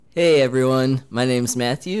Hey everyone, my name's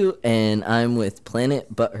Matthew, and I'm with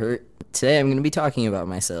Planet Butthurt. Today I'm going to be talking about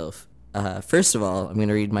myself. First of all, I'm going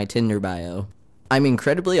to read my Tinder bio. I'm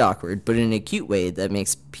incredibly awkward, but in a cute way that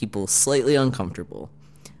makes people slightly uncomfortable.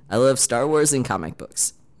 I love Star Wars and comic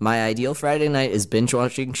books. My ideal Friday night is binge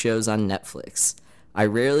watching shows on Netflix. I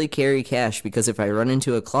rarely carry cash because if I run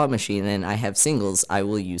into a claw machine and I have singles, I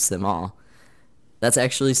will use them all. That's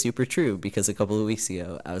actually super true because a couple of weeks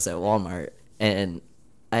ago I was at Walmart and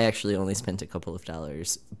I actually only spent a couple of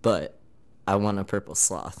dollars, but I won a purple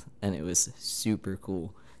sloth and it was super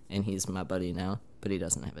cool. And he's my buddy now, but he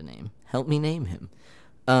doesn't have a name. Help me name him.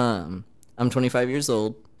 I'm 25 years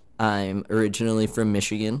old. I'm originally from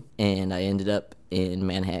Michigan and I ended up in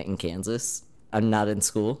Manhattan, Kansas. I'm not in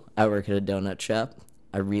school. I work at a donut shop.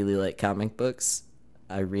 I really like comic books.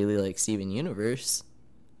 I really like Steven Universe.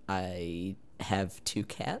 I have two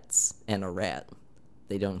cats and a rat.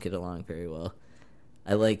 They don't get along very well.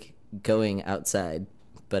 I like going outside,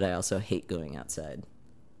 but I also hate going outside.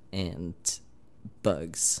 And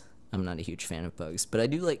bugs. I'm not a huge fan of bugs, but I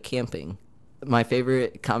do like camping. My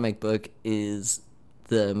favorite comic book is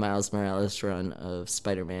the Miles Morales run of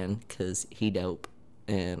Spider-Man because he dope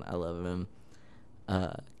and I love him.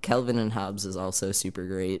 Calvin and Hobbes is also super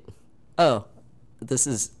great. Oh, this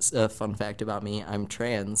is a fun fact about me. I'm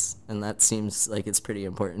trans, and that seems like it's pretty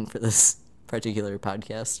important for this particular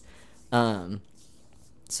podcast. Um,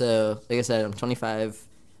 so, like I said, I'm 25,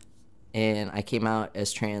 and I came out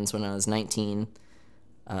as trans when I was 19.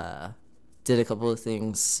 Uh, did a couple of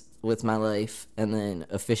things with my life, and then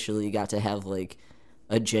officially got to have like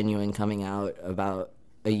a genuine coming out about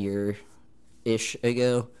a year ish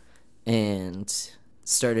ago, and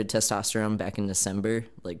started testosterone back in December,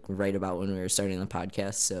 like right about when we were starting the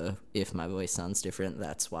podcast. So if my voice sounds different,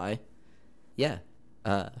 that's why. Yeah.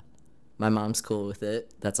 Uh, my mom's cool with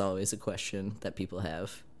it. That's always a question that people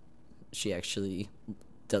have. She actually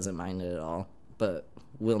doesn't mind it at all, but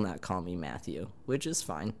will not call me Matthew, which is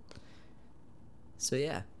fine. So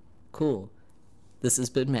yeah, cool. This has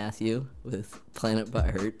been Matthew with Planet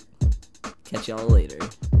Butthurt. Catch y'all later.